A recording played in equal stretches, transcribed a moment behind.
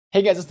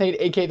Hey guys, it's Nate,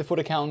 aka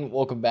TheFutAccountant.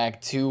 Welcome back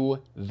to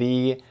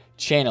the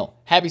channel.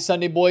 Happy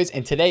Sunday, boys,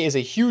 and today is a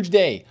huge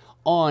day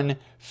on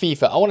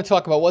FIFA. I want to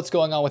talk about what's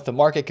going on with the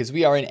market because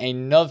we are in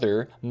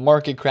another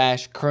market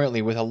crash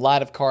currently with a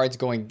lot of cards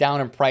going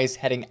down in price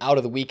heading out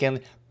of the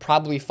weekend,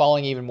 probably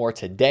falling even more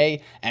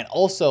today. And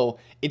also,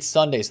 it's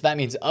Sunday, so that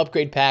means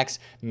upgrade packs,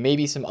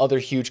 maybe some other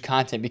huge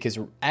content because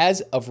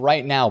as of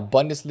right now,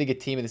 Bundesliga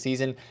team of the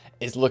season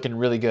is looking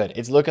really good.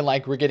 It's looking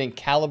like we're getting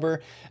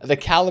the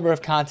caliber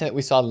of content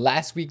we saw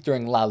last week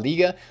during La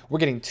Liga. We're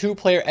getting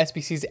 2-player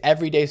SBCs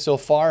every day so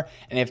far,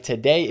 and if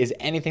today is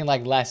anything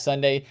like last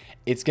Sunday,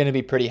 it's going to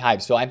be pretty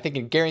hyped. So I'm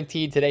thinking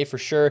guaranteed today for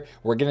sure,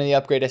 we're getting the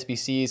upgrade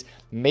SBCs,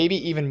 maybe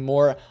even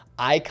more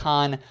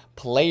icon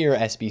player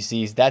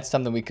SBCs. That's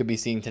something we could be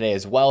seeing today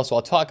as well. So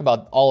I'll talk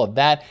about all of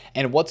that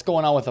and what's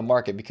going on with the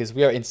market because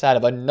we are inside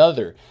of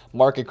another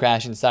market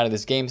crash inside of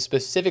this game,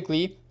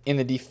 specifically in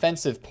the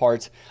defensive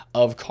part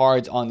of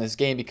cards on this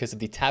game because of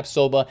the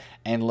Tapsoba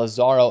and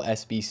Lazaro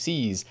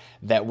SBCs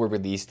that were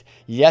released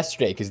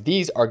yesterday because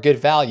these are good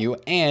value,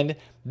 and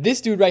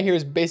this dude right here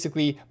is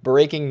basically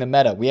breaking the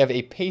meta. We have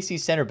a pacey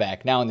center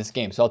back now in this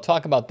game. So I'll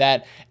talk about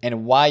that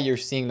and why you're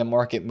seeing the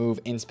market move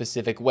in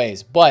specific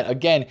ways. But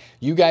again,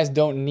 you guys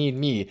don't need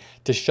me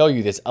to show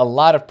you this. A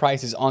lot of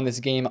prices on this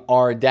game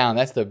are down.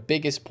 That's the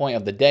biggest point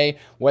of the day,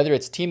 whether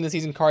it's team of the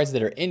season cards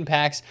that are in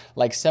packs,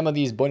 like some of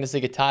these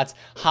Bundesliga TOTS.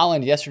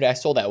 Holland yesterday, I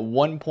sold at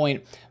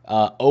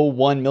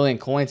 1.01 million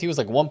coins. He was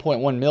like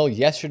 1.1 mil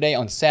yesterday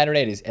on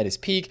Saturday at his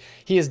peak.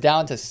 He is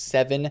down to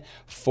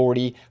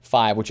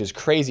 745, which is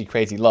crazy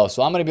low.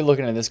 So I'm going to be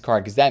looking at this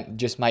card because that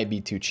just might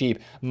be too cheap.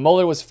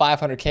 Muller was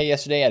 500k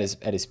yesterday at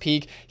his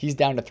peak. He's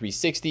down to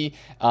 360.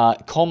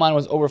 Coman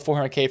was over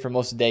 400k for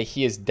most of the day.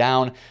 He is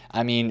down.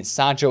 I mean,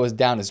 Sancho is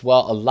down as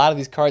well. A lot of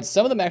these cards,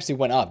 some of them actually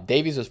went up.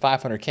 Davies was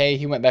 500k.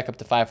 He went back up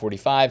to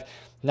 545.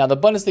 Now, the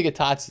Bundesliga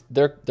TOTS,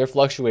 they're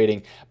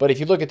fluctuating, but if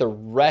you look at the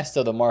rest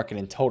of the market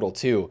in total,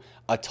 too,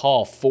 a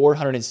tall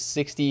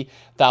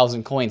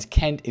 460,000 coins.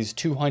 Kent is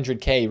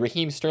 200k.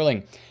 Raheem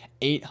Sterling,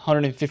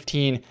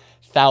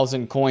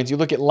 815,000 coins. You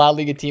look at La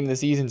Liga team of the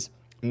seasons,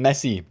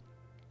 Messi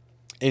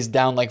is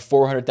down like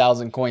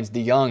 400,000 coins.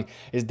 De Jong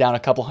is down a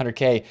couple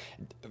 100k.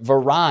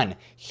 Varane,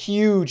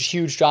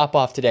 huge drop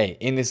off today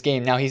in this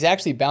game. Now, he's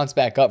actually bounced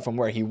back up from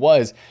where he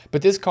was,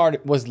 but this card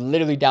was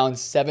literally down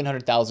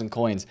 700,000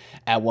 coins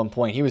at one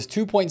point. He was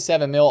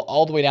 2.7 mil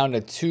all the way down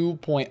to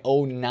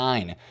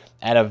 2.09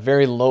 at a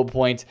very low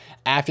point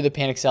after the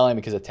panic selling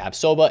because of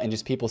Tapsoba and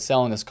just people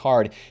selling this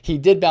card. He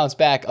did bounce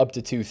back up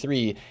to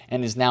 2.3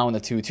 and is now in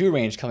the 2.2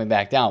 range coming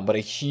back down, but a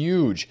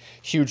huge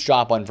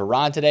drop on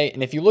Varane today.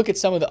 And if you look at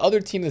some of the other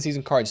team of the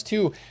season cards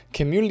too,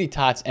 Community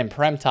TOTS and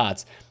Prem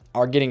TOTS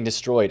are getting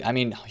destroyed. I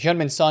mean,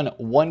 Heung-min Son,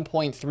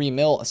 1.3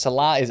 mil.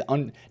 Salah is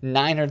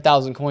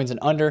 900,000 coins and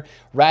under.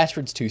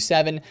 Rashford's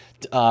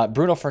 2.7.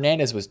 Bruno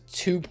Fernandes was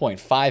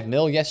 2.5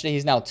 mil yesterday.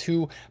 He's now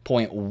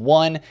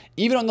 2.1.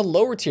 Even on the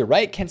lower tier,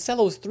 right?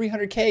 Cancelo's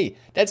 300k.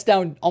 That's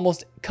down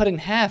almost cut in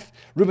half.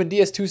 Ruben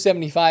Diaz,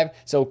 275.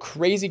 So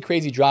crazy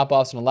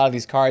drop-offs on a lot of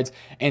these cards.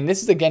 And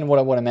this is, again, what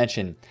I want to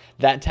mention.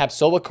 That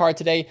Tapsoba card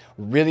today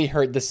really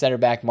hurt the center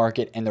back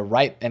market and the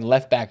right and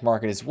left back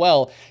market as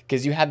well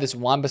because you have this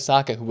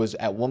Wan-Bissaka who was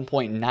at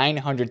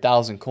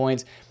 1,900,000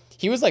 coins.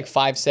 He was like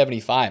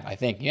 575, I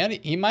think.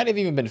 He might have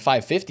even been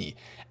 550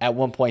 at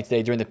one point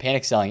today during the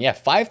panic selling. Yeah,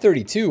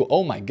 532.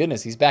 Oh my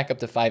goodness, he's back up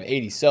to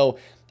 580. So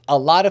a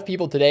lot of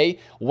people today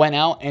went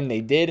out and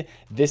they did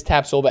this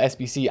Tapsoba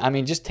SBC. I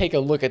mean, just take a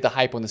look at the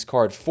hype on this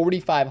card.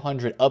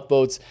 4,500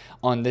 upvotes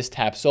on this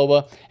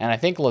Tapsoba. And I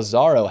think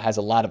Lazaro has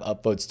a lot of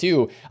upvotes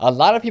too. A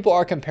lot of people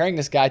are comparing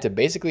this guy to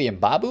basically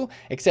Mbabu,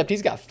 except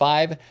he's got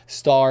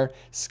 5-star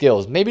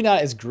skills. Maybe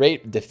not as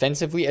great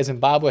defensively as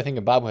Mbabu. I think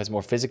Mbabu has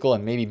more physical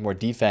and maybe more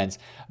defense.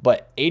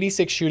 But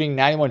 86 shooting,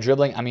 91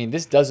 dribbling. I mean,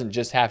 this doesn't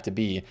just have to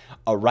be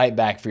a right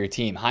back for your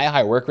team.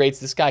 High work rates.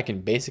 This guy can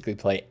basically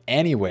play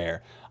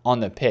anywhere on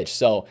the pitch.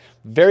 So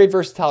very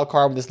versatile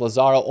card with this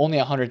Lazaro, only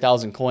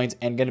 100,000 coins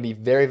and going to be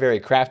very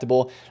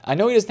craftable. I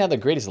know he doesn't have the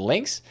greatest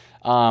links,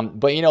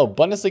 but you know,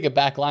 Bundesliga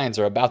back lines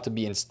are about to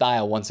be in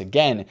style once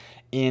again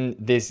in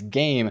this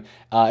game,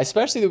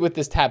 especially with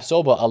this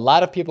Tapsoba. A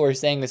lot of people are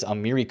saying this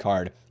Amiri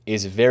card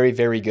is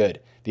very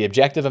good. The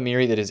objective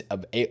Amiri that is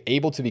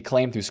able to be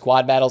claimed through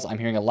squad battles. I'm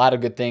hearing a lot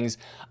of good things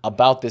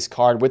about this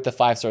card with the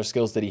 5-star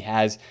skills that he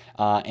has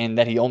and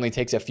that he only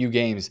takes a few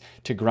games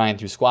to grind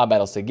through squad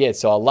battles to get.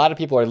 So a lot of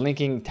people are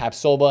linking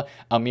Tapsoba,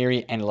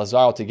 Amiri, and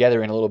Lazaro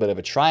together in a little bit of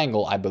a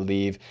triangle, I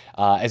believe,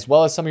 as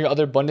well as some of your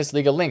other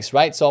Bundesliga links,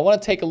 right? So I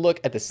want to take a look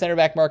at the center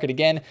back market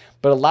again,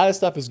 but a lot of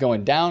stuff is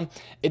going down.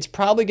 It's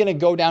probably going to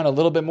go down a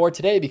little bit more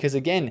today because,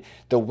 again,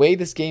 the way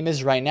this game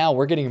is right now,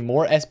 we're getting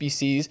more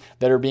SBCs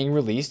that are being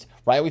released,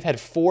 right? We've had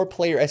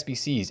 4-player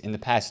SBCs in the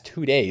past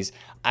 2 days.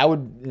 I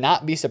would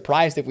not be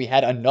surprised if we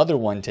had another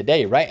one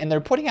today, right? And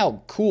they're putting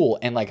out cool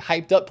and like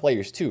hyped up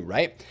players too,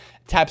 right?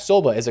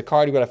 Tapsoba is a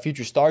card who got a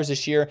future stars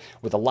this year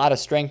with a lot of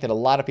strength that a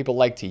lot of people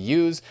like to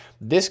use.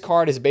 This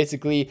card is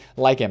basically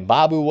like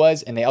Mbabu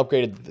was, and they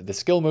upgraded the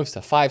skill moves to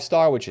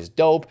 5-star, which is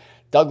dope.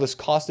 Douglas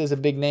Costa is a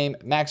big name.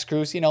 Max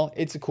Cruz,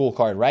 it's a cool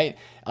card, right?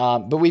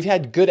 But we've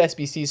had good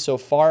SBCs so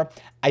far.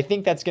 I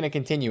think that's going to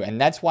continue, and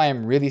that's why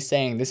I'm really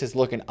saying this is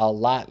looking a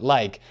lot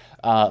like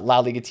La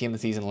Liga team of the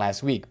season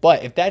last week.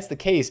 But if that's the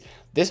case,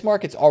 this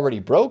market's already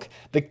broke.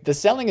 The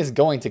selling is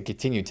going to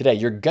continue today.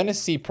 You're going to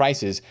see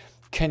prices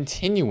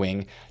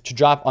continuing to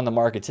drop on the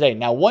market today.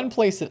 Now, one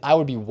place that I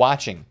would be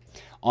watching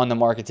on the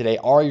market today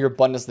are your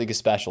Bundesliga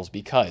specials,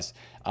 because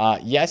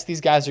yes,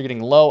 these guys are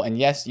getting low, and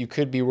yes, you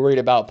could be worried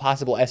about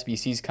possible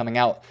SBCs coming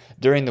out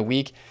during the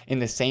week in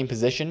the same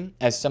position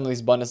as some of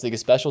these Bundesliga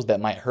specials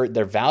that might hurt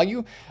their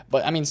value.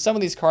 But I mean, some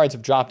of these cards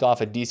have dropped off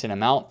a decent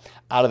amount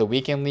out of the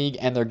weekend league,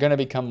 and they're going to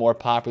become more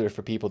popular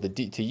for people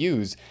to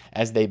use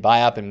as they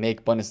buy up and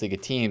make Bundesliga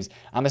teams.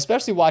 I'm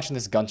especially watching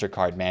this Gunter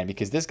card, man,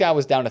 because this guy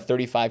was down to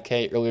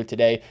 35K earlier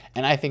today,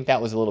 and I think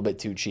that was a little bit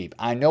too cheap.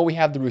 I know we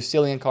have the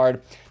Russillian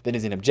card that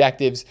is in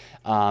objectives,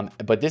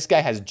 but this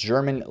guy has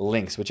German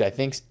links, which I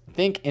think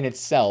in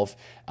itself,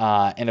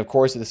 and of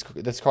course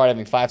this card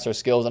having 5-star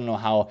skills, I don't know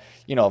how,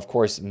 of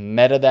course,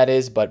 meta that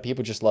is, but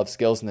people just love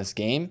skills in this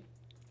game.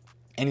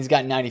 And he's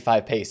got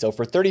 95 pace. So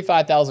for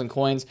 35,000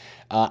 coins,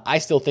 I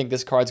still think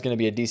this card's going to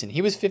be a decent.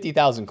 He was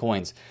 50,000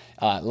 coins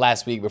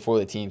last week before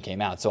the team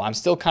came out. So I'm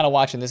still kind of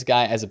watching this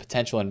guy as a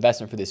potential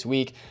investment for this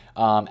week.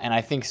 And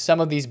I think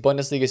some of these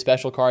Bundesliga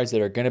special cards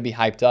that are going to be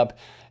hyped up,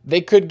 they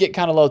could get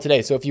kind of low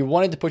today. So if you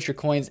wanted to put your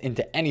coins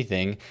into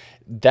anything,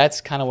 that's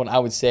kind of what I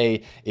would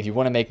say. If you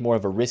want to make more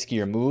of a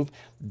riskier move,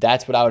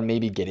 that's what I would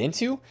maybe get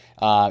into.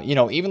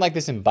 Even like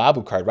this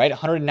Mbabu card, right?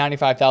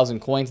 195,000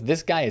 coins.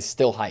 This guy is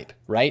still hype,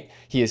 right?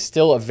 He is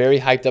still a very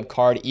hyped up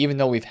card, even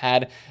though we've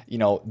had,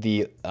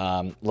 the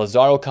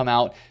Lazaro come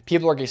out.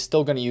 People are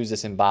still going to use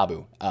this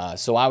Mbabu.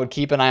 So I would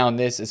keep an eye on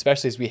this,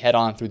 especially as we head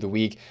on through the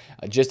week,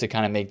 just to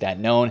kind of make that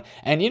known.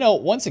 And,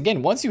 once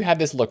again, once you have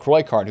this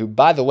LaCroix card, who,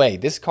 by the way,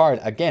 this card,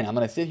 again, I'm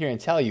going to sit here and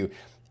tell you,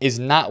 is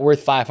not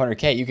worth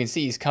 500K. You can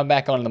see he's come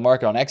back onto the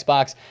market on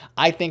Xbox.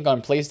 I think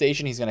on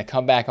PlayStation, he's going to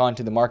come back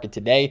onto the market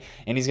today,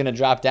 and he's going to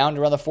drop down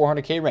to around the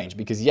 400K range,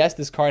 because yes,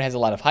 this card has a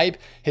lot of hype.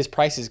 His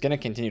price is going to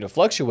continue to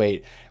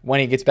fluctuate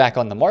when he gets back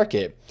on the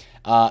market.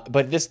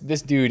 But this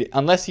dude,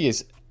 unless he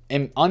is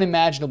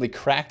unimaginably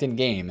cracked in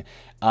game,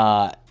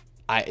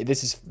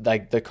 this is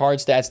like, the card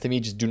stats to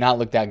me just do not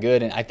look that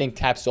good, and I think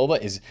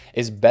Tapsoba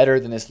is better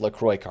than this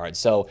LaCroix card.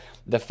 So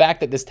the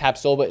fact that this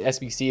Tapsoba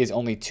SBC is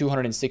only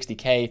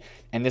 260K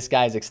and this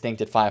guy is extinct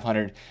at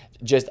 500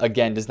 just,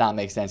 again, does not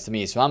make sense to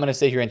me. So I'm going to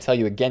sit here and tell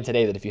you again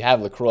today that if you have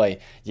LaCroix,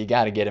 you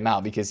got to get him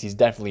out, because he's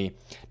definitely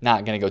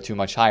not going to go too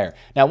much higher.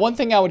 Now, one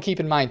thing I would keep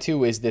in mind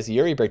too is this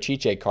Yuri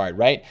Berchiche card,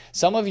 right?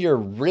 Some of your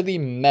really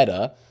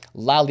meta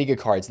La Liga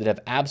cards that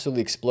have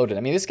absolutely exploded. I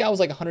mean, this guy was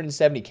like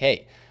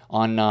 170K.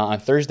 On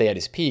Thursday at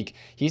his peak.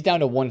 He's down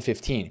to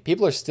 115.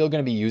 People are still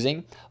going to be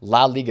using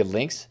La Liga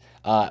links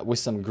with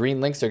some green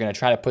links. They're going to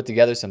try to put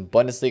together some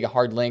Bundesliga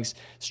hard links,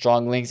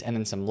 strong links, and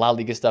then some La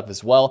Liga stuff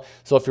as well.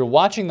 So if you're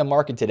watching the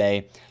market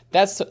today,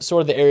 that's sort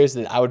of the areas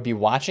that I would be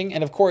watching.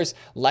 And of course,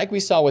 like we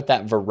saw with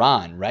that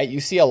Varane, right? You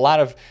see a lot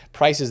of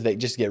prices that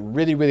just get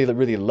really, really,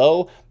 really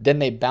low. Then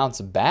they bounce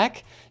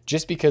back,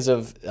 just because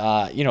of,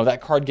 that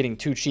card getting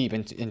too cheap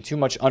and too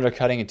much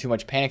undercutting and too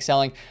much panic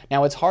selling.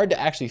 Now, it's hard to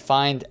actually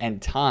find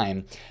and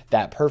time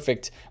that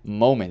perfect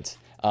moment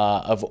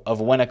of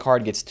when a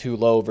card gets too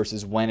low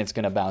versus when it's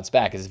going to bounce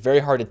back. It's very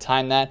hard to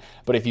time that,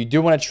 but if you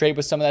do want to trade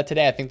with some of that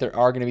today, I think there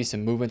are going to be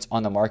some movements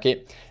on the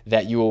market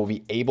that you will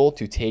be able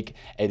to take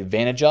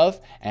advantage of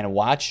and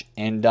watch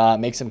and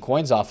make some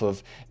coins off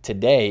of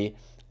today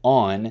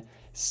on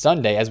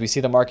Sunday, as we see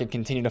the market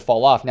continue to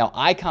fall off. Now,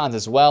 icons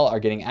as well are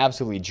getting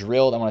absolutely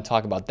drilled. I want to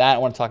talk about that. I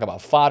want to talk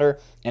about fodder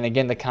and,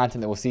 again, the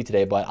content that we'll see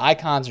today. But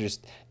icons are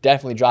just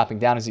definitely dropping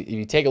down. As if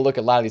you take a look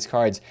at a lot of these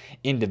cards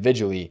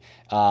individually,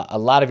 a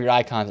lot of your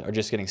icons are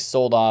just getting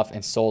sold off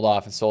and sold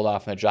off and sold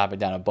off, and they're dropping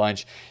down a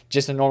bunch.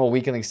 Just a normal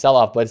weekend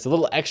sell-off, but it's a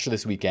little extra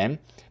this weekend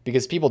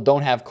because people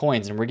don't have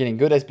coins, and we're getting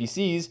good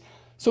SBCs,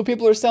 so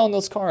people are selling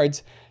those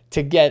cards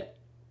to get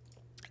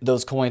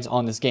those coins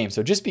on this game.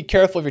 So just be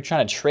careful if you're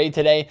trying to trade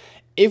today.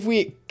 If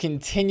we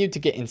continue to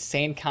get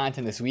insane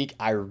content this week,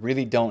 I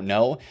really don't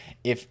know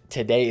if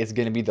today is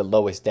going to be the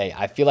lowest day.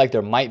 I feel like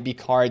there might be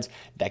cards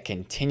that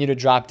continue to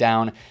drop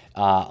down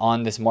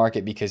on this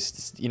market,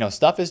 because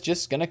stuff is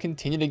just going to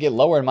continue to get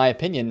lower, in my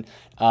opinion,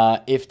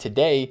 if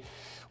today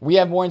we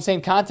have more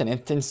insane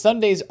content. And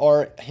Sundays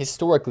are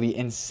historically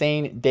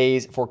insane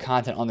days for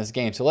content on this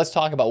game. So let's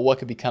talk about what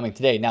could be coming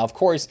today. Now, of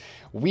course,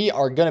 we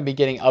are going to be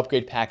getting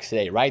upgrade packs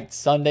today, right?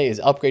 Sunday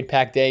is upgrade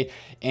pack day,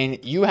 and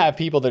you have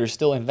people that are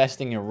still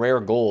investing in rare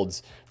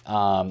golds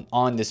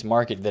on this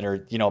market that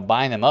are,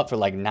 buying them up for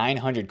like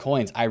 900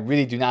 coins. I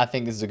really do not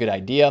think this is a good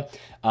idea.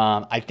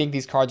 I think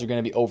these cards are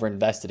going to be over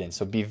invested in.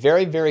 So be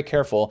very, very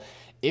careful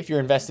if you're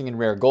investing in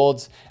rare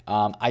golds.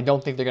 I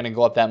don't think they're going to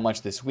go up that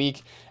much this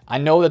week. I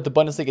know that the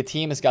Bundesliga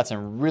team has got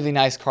some really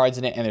nice cards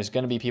in it, and there's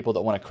going to be people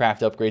that want to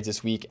craft upgrades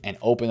this week and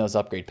open those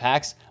upgrade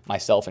packs,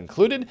 myself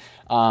included.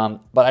 But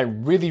I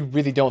really,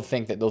 really don't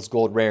think that those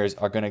gold rares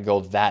are going to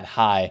go that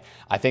high.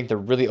 I think they're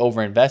really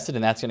overinvested,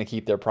 and that's going to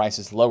keep their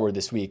prices lower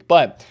this week.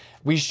 But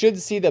we should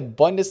see the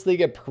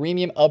Bundesliga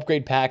Premium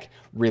Upgrade Pack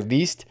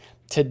released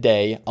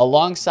today,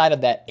 alongside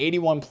of that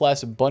 81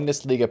 plus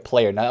Bundesliga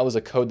player. Now, that was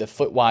a code that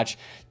FutWatch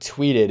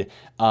tweeted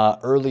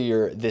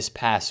earlier this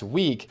past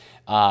week.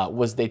 They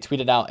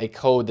tweeted out a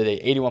code that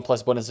a 81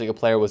 plus Bundesliga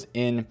player was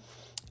in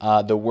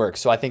the work.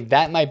 So I think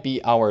that might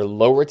be our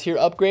lower tier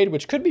upgrade,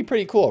 which could be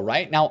pretty cool,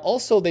 right? Now,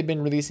 also, they've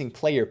been releasing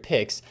player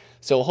picks.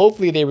 So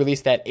hopefully they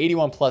release that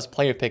 81 plus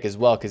player pick as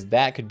well, because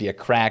that could be a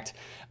cracked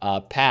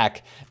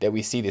pack that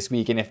we see this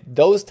week. And if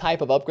those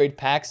type of upgrade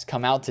packs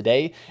come out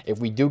today, if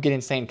we do get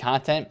insane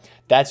content,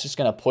 that's just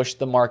going to push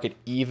the market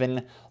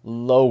even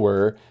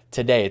lower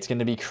today. It's going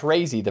to be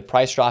crazy. The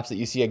price drops that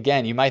you see,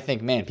 again, you might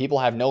think, man, people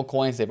have no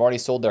coins. They've already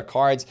sold their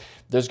cards.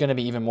 There's going to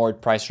be even more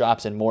price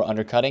drops and more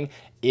undercutting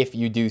if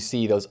you do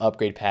see those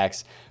upgrade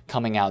packs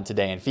coming out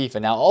today in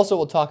FIFA. Now, also,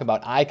 we'll talk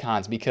about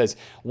icons, because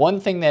one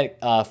thing that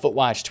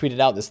FutWatch tweeted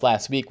out this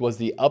last week was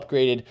the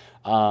upgraded,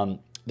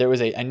 there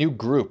was a new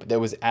group that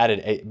was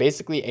added,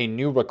 basically a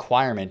new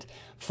requirement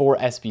for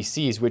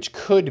SBCs, which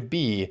could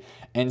be,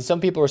 and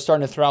some people are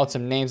starting to throw out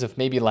some names of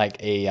maybe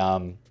like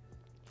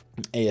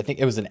I think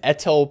it was an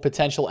Eto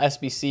potential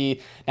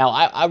SBC. Now,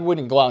 I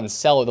wouldn't go out and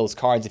sell those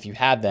cards if you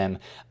have them.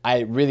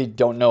 I really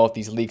don't know if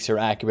these leaks are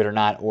accurate or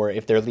not, or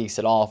if they're leaks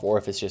at all, or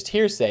if it's just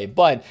hearsay.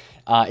 But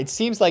it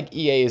seems like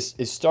EA is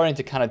starting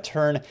to kind of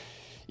turn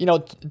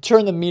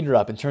the meter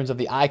up in terms of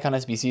the icon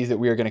SBCs that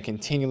we are going to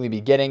continually be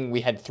getting.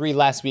 We had 3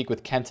 last week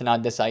with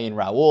Cantona, Desai, and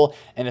Raul.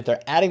 And if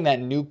they're adding that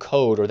new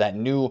code, or that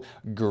new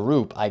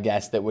group, I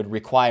guess, that would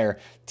require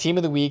Team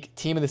of the Week,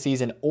 Team of the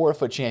Season, or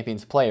FUT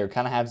Champions player,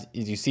 kind of has,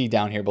 as you see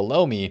down here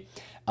below me,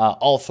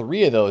 all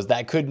 3 of those,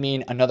 that could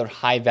mean another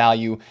high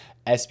value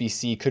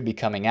SBC could be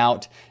coming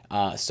out.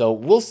 So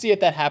we'll see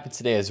if that happens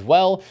today as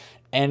well.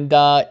 And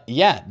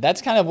yeah,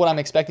 that's kind of what I'm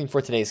expecting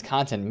for today's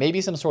content. Maybe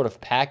some sort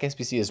of pack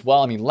SBC as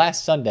well. I mean,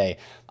 last Sunday,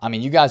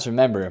 you guys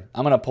remember,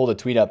 I'm going to pull the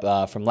tweet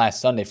up from last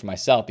Sunday for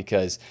myself,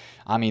 because,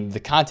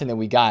 the content that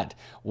we got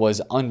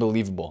was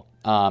unbelievable.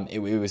 It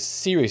was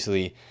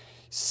seriously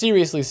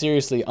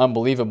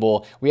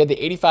unbelievable. We had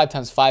the 85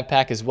 times 5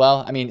 pack as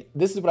well.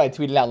 This is what I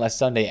tweeted out last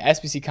Sunday.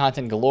 SBC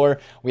content galore.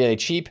 We had a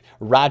cheap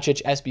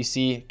Rajic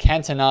SBC,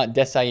 Cantona,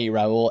 Desai,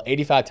 Raul,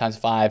 85 times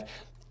 5,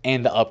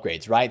 and the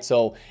upgrades, right?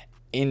 So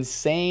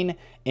insane.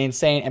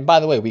 And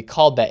by the way, we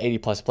called that 80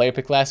 plus player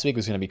pick last week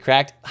was going to be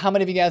cracked. How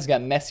many of you guys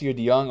got Messi or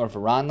De Jong or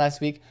Varane last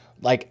week?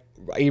 Like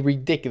a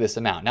ridiculous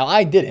amount. Now,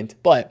 I didn't,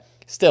 but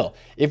still,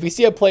 if we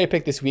see a player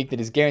pick this week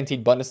that is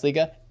guaranteed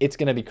Bundesliga, it's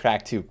going to be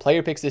cracked too.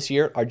 Player picks this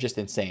year are just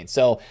insane.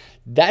 So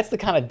that's the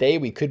kind of day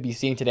we could be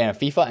seeing today on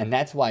FIFA, and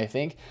that's why I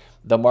think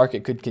the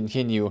market could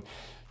continue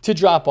to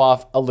drop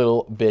off a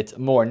little bit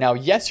more. Now,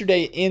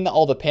 yesterday in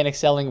all the panic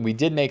selling, we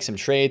did make some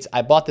trades.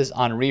 I bought this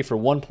Henry for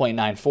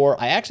 1.94.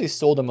 I actually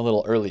sold him a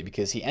little early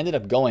because he ended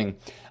up going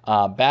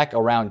back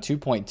around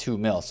 2.2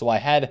 mil. So I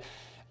had,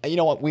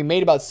 we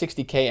made about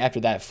 60K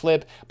after that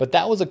flip, but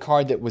that was a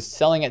card that was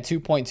selling at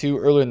 2.2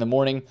 earlier in the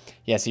morning.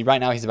 Yeah, see,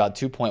 right now he's about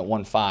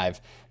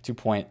 2.15,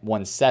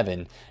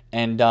 2.17.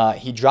 And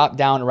he dropped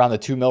down around the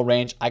 2 mil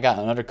range. I got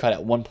an undercut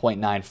at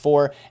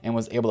 1.94 and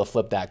was able to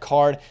flip that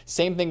card.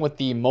 Same thing with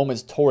the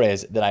Moments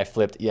Torres that I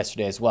flipped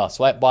yesterday as well.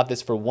 So I bought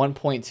this for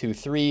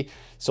 1.23,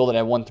 sold it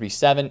at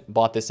 1.37,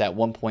 bought this at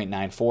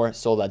 1.94,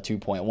 sold at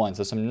 2.1.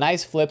 So some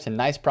nice flips and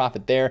nice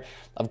profit there.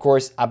 Of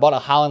course, I bought a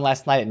Haaland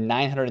last night at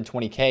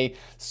 920K,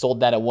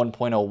 sold that at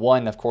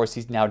 1.01. Of course,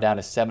 he's now down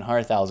to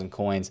 700,000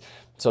 coins.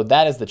 So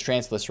that is the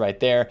transfer list right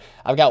there.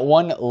 I've got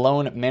one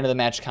lone man of the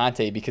match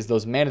Conte, because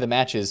those man of the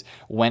matches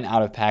went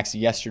out of packs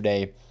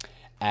yesterday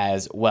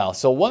as well.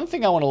 So one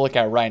thing I want to look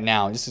at right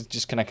now, this is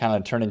just going to kind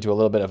of turn into a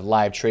little bit of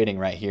live trading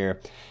right here,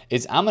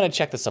 is I'm going to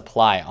check the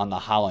supply on the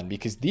Haaland,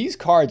 because these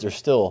cards are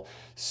still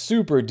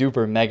super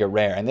duper mega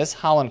rare. And this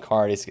Haaland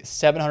card is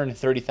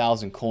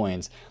 730,000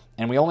 coins.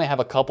 And we only have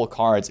a couple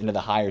cards into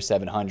the higher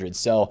 700s.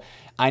 So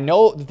I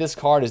know that this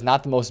card is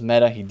not the most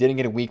meta. He didn't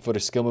get a weak foot or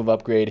skill move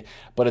upgrade,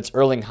 but it's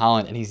Erling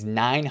Haaland, and he's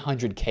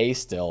 900K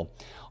still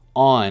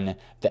on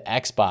the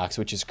Xbox,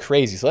 which is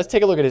crazy. So let's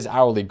take a look at his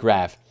hourly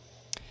graph.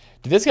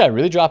 Did this guy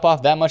really drop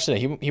off that much today?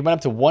 He went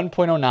up to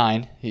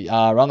 1.09.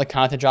 Around the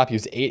content drop, he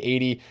was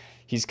 880.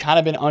 He's kind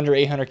of been under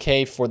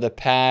 800K for the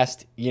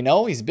past,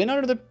 he's been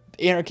under the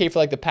 800K for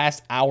like the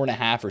past hour and a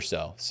half or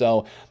so.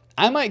 So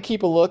I might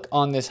keep a look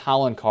on this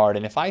Haaland card,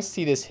 and if I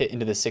see this hit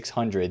into the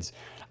 600s,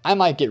 I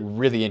might get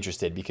really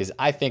interested, because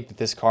I think that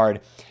this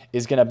card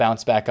is going to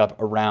bounce back up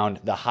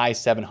around the high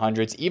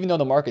 700s. Even though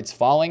the market's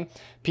falling,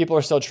 people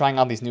are still trying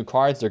out these new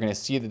cards. They're going to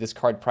see that this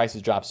card price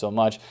has dropped so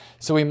much.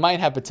 So we might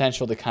have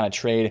potential to kind of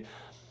trade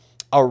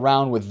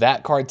around with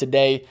that card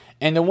today.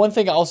 And the one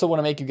thing I also want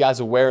to make you guys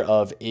aware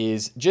of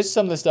is just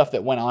some of the stuff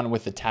that went on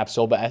with the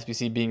Tapsoba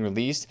SBC being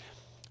released.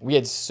 we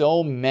had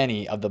so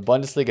many of the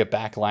Bundesliga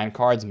backline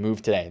cards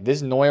move today.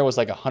 This Neuer was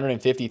like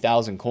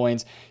 150,000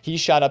 coins. He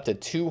shot up to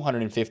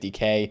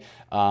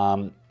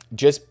 250K.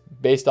 Just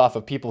based off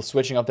of people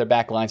switching up their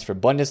backlines for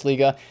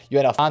Bundesliga. You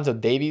had Alphonso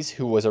Davies,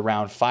 who was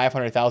around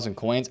 500,000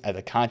 coins at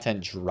the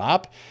content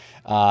drop.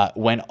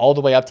 Went all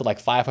the way up to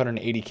like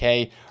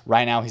 580K.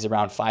 Right now, he's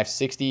around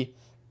 560.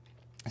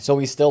 So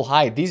he's still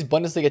high. These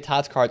Bundesliga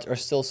TOTS cards are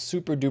still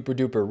super duper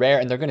duper rare,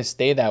 and they're going to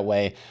stay that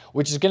way,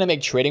 which is going to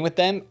make trading with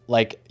them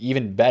like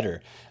even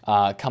better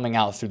coming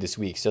out through this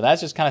week. So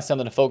that's just kind of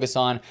something to focus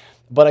on.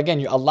 But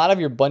again, a lot of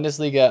your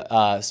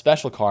Bundesliga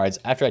special cards,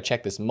 after I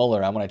check this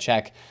Muller, I want to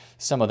check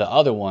some of the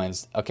other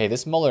ones. Okay,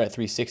 this Muller at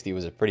 360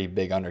 was a pretty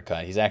big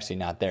undercut. He's actually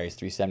not there. He's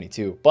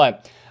 372.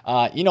 But,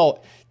 you know,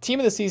 team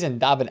of the season,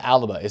 David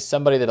Alaba, is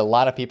somebody that a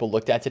lot of people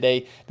looked at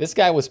today. This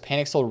guy was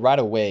panic sold right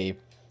away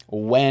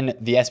when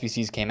the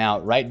SBCs came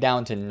out, right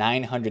down to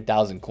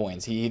 900,000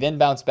 coins. He then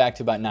bounced back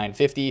to about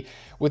 950.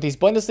 With these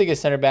Bundesliga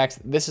center backs,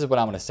 this is what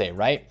I'm going to say,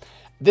 right?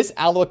 This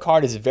Alaba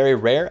card is very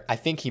rare. I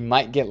think he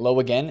might get low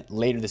again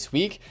later this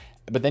week,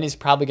 but then he's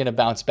probably going to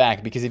bounce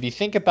back, because if you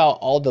think about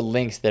all the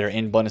links that are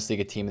in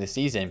Bundesliga team of the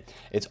season,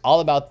 it's all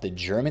about the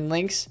German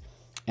links,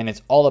 and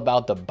it's all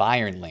about the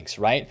Bayern links,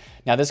 right?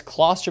 Now, this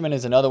Klosterman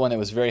is another one that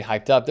was very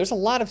hyped up. There's a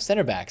lot of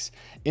center backs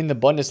in the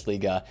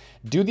Bundesliga.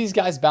 Do these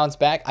guys bounce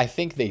back? I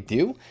think they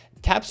do.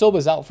 Tapsoba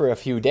is out for a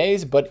few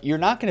days, but you're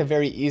not going to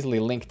very easily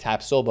link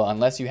Tapsoba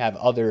unless you have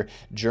other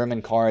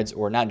German cards,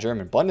 or not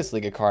German,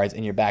 Bundesliga cards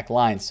in your back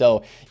line.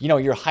 So, you know,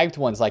 your hyped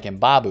ones like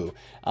Mbabu.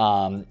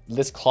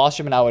 This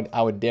Klosterman,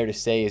 I would dare to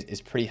say,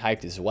 is pretty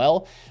hyped as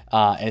well.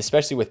 And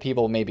especially with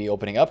people maybe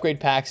opening upgrade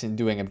packs and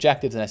doing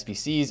objectives and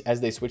SBCs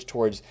as they switch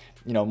towards,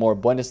 you know, more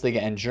Bundesliga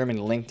and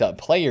German linked up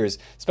players,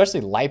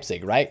 especially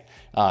Leipzig, right?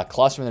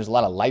 Klosterman, there's a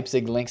lot of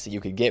Leipzig links that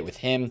you could get with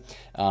him.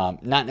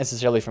 Not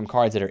necessarily from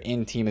cards that are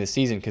in team of the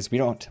season, because we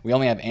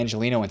only have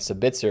Angelino and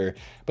Sabitzer,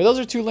 but those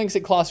are two links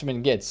that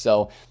Klosterman gets.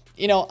 So,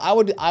 you know,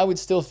 I would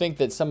still think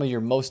that some of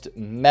your most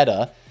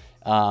meta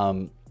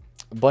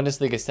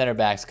Bundesliga center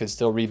backs could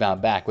still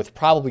rebound back, with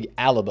probably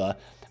Alaba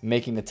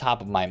making the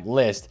top of my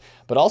list,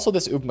 but also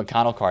this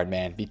Upamecano card,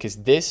 man, because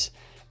this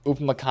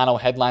Upamecano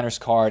Headliners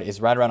card is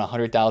right around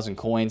 100,000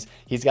 coins.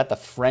 He's got the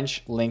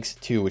French links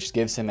too, which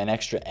gives him an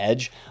extra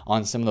edge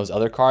on some of those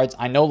other cards.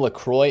 I know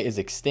LaCroix is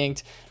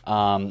extinct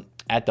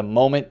at the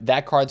moment.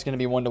 That card's going to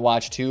be one to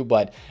watch too,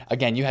 but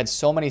again, you had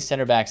so many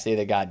center backs today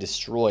that got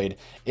destroyed.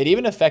 It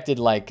even affected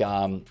like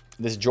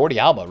this Jordi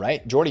Alba,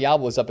 right? Jordi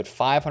Alba was up at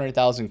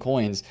 500,000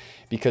 coins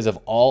because of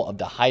all of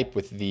the hype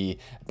with the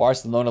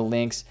Barcelona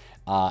links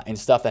and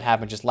stuff that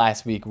happened just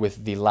last week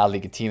with the La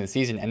Liga team of the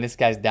season, and this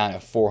guy's down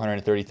at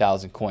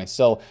 430,000 coins.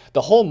 So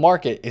the whole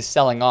market is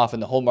selling off,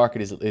 and the whole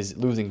market is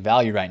losing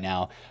value right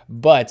now.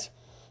 But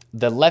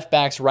the left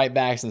backs, right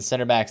backs, and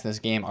center backs in this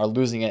game are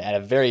losing it at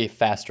a very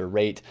faster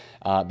rate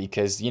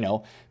because, you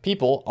know,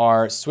 people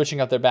are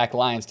switching up their back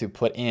lines to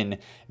put in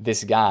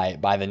this guy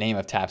by the name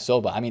of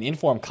Tapsoba. I mean,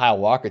 Inform Kyle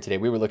Walker today,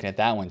 we were looking at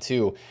that one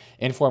too.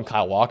 Inform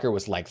Kyle Walker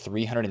was like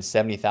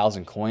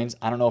 370,000 coins.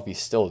 I don't know if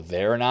he's still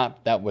there or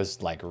not. That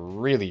was like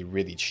really,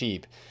 really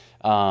cheap.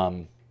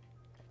 But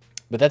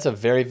that's a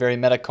very, very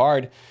meta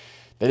card.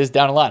 That is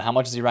down a lot. How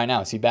much is he right now?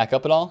 Is he back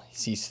up at all?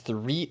 He's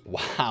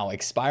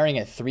expiring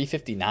at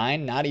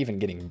 359, not even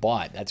getting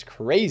bought. That's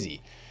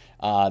crazy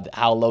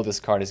how low this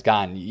card has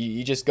gotten.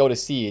 You just go to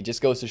see, it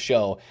just goes to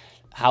show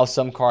how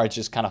some cards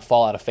just kind of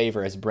fall out of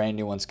favor as brand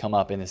new ones come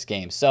up in this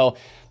game. So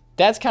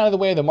that's kind of the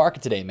way of the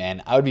market today,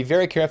 man. I would be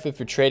very careful if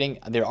you're trading.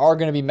 There are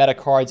going to be meta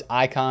cards,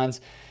 icons,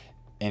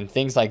 and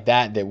things like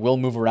that that will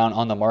move around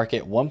on the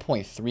market.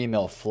 1.3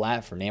 mil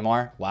flat for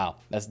Neymar. Wow,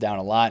 that's down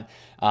a lot.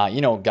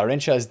 You know,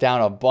 Garrincha is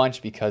down a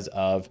bunch because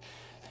of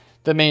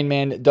the main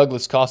man,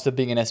 Douglas Costa,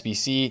 being an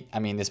SBC. I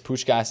mean, this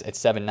Puskás at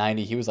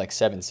 790, he was like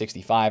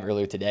 765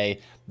 earlier today.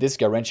 This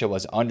Garrincha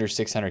was under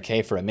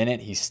 600K for a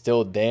minute. He's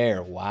still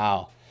there.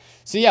 Wow.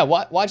 So yeah,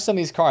 watch some of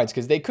these cards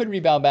because they could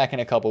rebound back in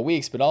a couple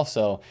weeks, but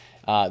also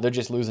they're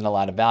just losing a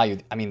lot of value.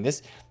 I mean,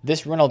 this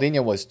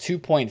Ronaldinho was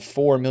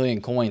 2.4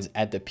 million coins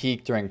at the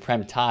peak during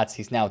Prem Tots.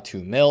 He's now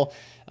 2 mil.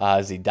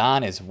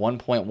 Zidane is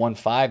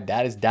 1.15.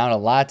 That is down a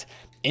lot.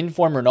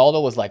 Inform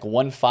Ronaldo was like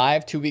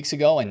 1.5 2 weeks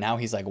ago, and now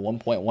he's like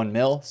 1.1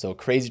 mil. So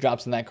crazy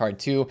drops in that card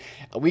too.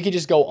 We could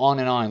just go on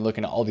and on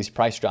looking at all these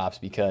price drops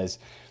because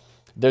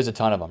there's a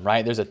ton of them,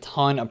 right? There's a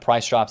ton of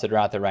price drops that are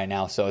out there right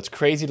now. So it's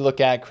crazy to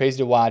look at, crazy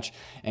to watch,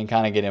 and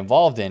kind of get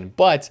involved in.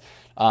 But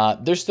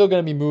there's still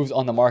going to be moves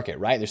on the market,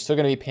 right? There's still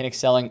going to be panic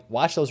selling.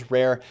 Watch those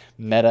rare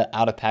meta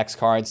out-of-packs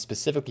cards,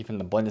 specifically from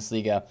the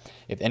Bundesliga,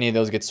 if any of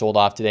those get sold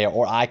off today,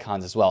 or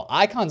icons as well.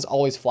 Icons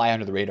always fly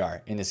under the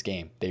radar in this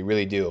game. They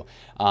really do.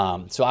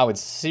 So I would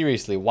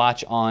seriously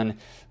watch on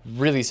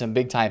really some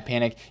big-time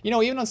panic. You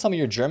know, even on some of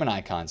your German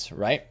icons,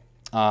 right?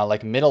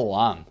 Like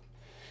Mittellam.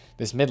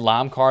 This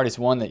Mid-Lam card is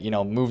one that, you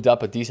know, moved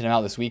up a decent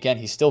amount this weekend.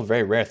 He's still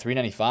very rare,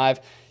 395.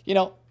 You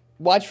know,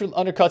 watch for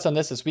undercuts on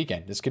this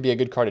weekend. This could be a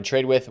good card to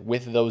trade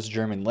with those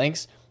German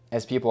links.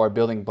 as people are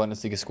building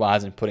Bundesliga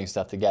squads and putting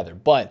stuff together.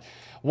 But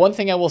one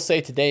thing I will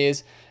say today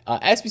is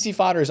SBC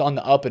fodder is on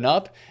the up and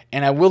up,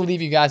 and I will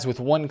leave you guys with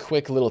one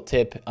quick little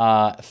tip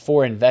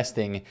for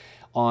investing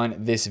on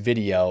this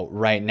video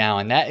right now,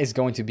 and that is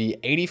going to be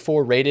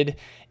 84 rated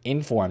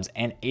informs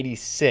and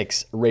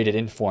 86 rated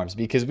informs,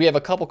 because we have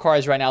a couple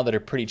cards right now that are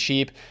pretty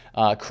cheap.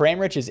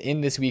 Kramaric is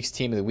in this week's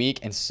team of the week,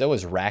 and so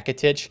is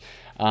Rakitic,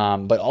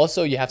 but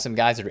also you have some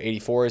guys that are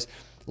 84s.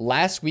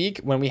 Last week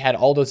when we had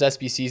all those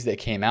SBCs that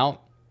came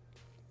out,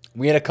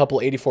 we had a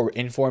couple 84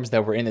 informs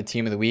that were in the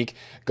team of the week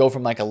go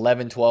from like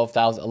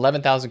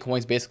 11,000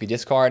 coins basically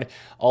discard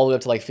all the way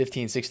up to like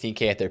 15,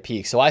 16K at their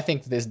peak. So I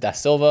think this Da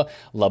Silva,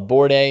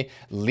 Laborde,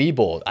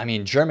 Liebold, I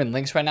mean, German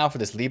links right now for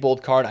this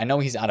Liebold card. I know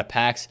he's out of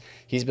packs.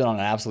 He's been on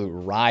an absolute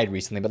ride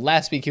recently, but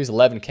last week he was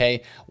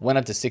 11K, went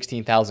up to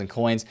 16,000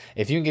 coins.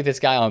 If you can get this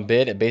guy on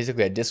bid at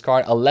basically a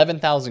discard,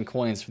 11,000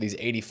 coins for these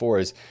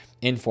 84s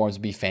informs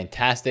would be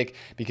fantastic,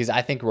 because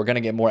I think we're going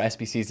to get more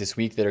SBCs this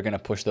week that are going to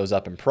push those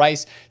up in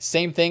price.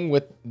 Same thing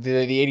with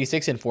the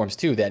 86 informs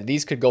too, that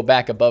these could go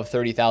back above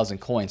 30,000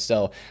 coins.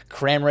 So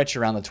Kramaric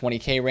around the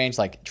 20K range,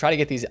 like try to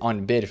get these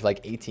on bid for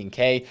like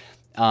 18K.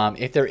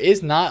 If there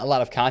is not a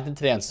lot of content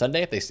today on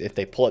Sunday, if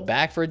they pull it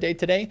back for a day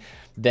today,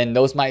 then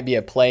those might be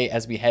a play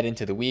as we head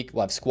into the week.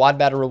 We'll have squad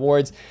battle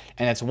rewards,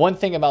 and that's one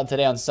thing about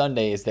today on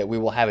Sunday is that we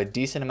will have a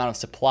decent amount of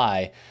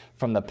supply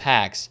from the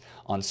packs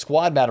on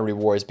squad battle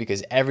rewards,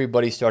 because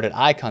everybody started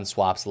icon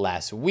swaps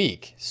last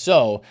week.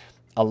 So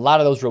a lot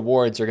of those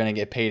rewards are going to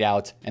get paid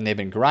out, and they've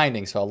been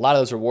grinding. So a lot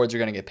of those rewards are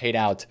going to get paid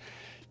out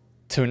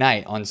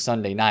tonight on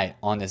Sunday night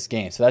on this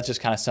game. So that's just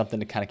kind of something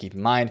to kind of keep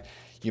in mind.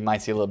 You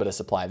might see a little bit of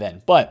supply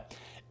then, but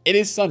it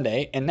is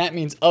Sunday, and that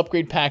means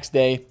upgrade packs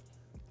day.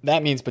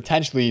 That means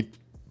potentially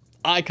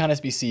icon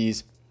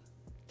SBCs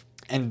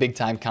and big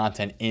time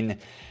content in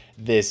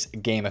this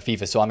game of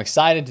FIFA. So I'm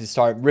excited to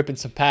start ripping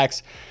some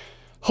packs,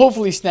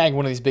 hopefully snag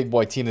one of these big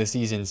boy team of the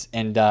seasons,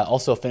 and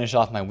also finish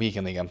off my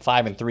weekend league. I'm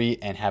 5-3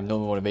 and have no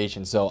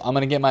motivation. So I'm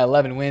going to get my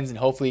 11 wins and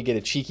hopefully get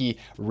a cheeky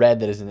red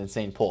that is an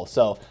insane pull.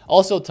 So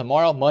also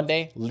tomorrow,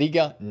 Monday,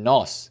 Liga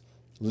Nos,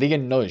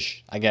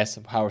 I guess,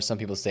 however some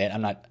people say it.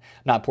 I'm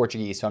not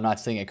Portuguese, so I'm not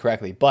saying it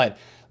correctly, but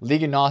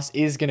Liga Nos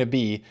is going to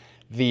be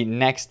the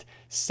next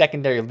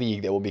secondary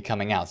league that will be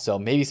coming out. So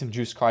maybe some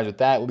juice cards with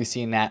that. We'll be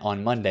seeing that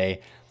on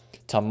Monday,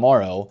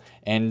 tomorrow.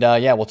 And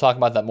yeah, we'll talk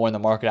about that more in the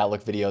market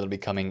outlook video that'll be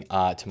coming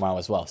tomorrow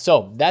as well.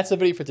 So that's the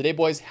video for today,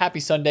 boys. Happy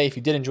Sunday. If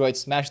you did enjoy it,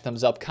 smash the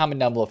thumbs up, comment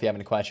down below if you have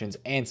any questions,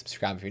 and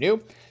subscribe if you're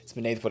new. It's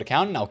been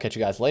TheFutAccountant. I'll catch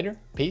you guys later.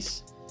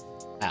 Peace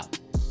out.